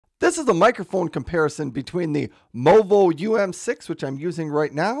This is a microphone comparison between the Movo UM6, which I'm using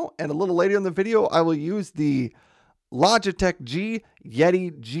right now, and a little later in the video, I will use the Logitech G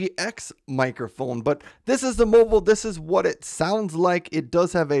Yeti GX microphone. But this is the Movo. This is what it sounds like. It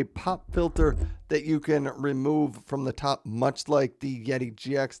does have a pop filter that you can remove from the top, much like the Yeti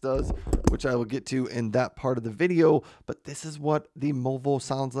GX does, which I will get to in that part of the video. But this is what the Movo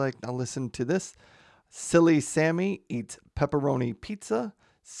sounds like. Now listen to this. Silly Sammy eats pepperoni pizza.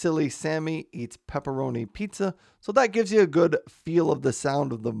 Silly Sammy eats pepperoni pizza. So that gives you a good feel of the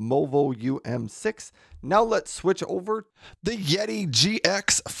sound of the Movo UM6. Now let's switch over the Yeti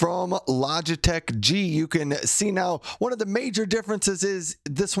GX from Logitech G. You can see now one of the major differences is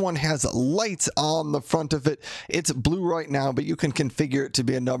this one has lights on the front of it. It's blue right now, but you can configure it to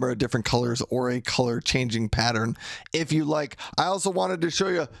be a number of different colors or a color changing pattern if you like. I also wanted to show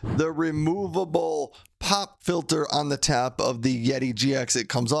you the removable pop filter on the top of the Yeti GX. It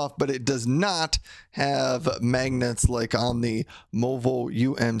comes off, but it does not have magnets like on the Movo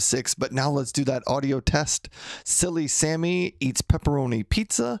UM6. But now let's do that audio test. Silly Sammy eats pepperoni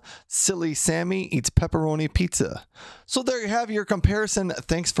pizza. Silly Sammy eats pepperoni pizza. So there you have your comparison.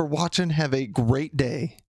 Thanks for watching. Have a great day.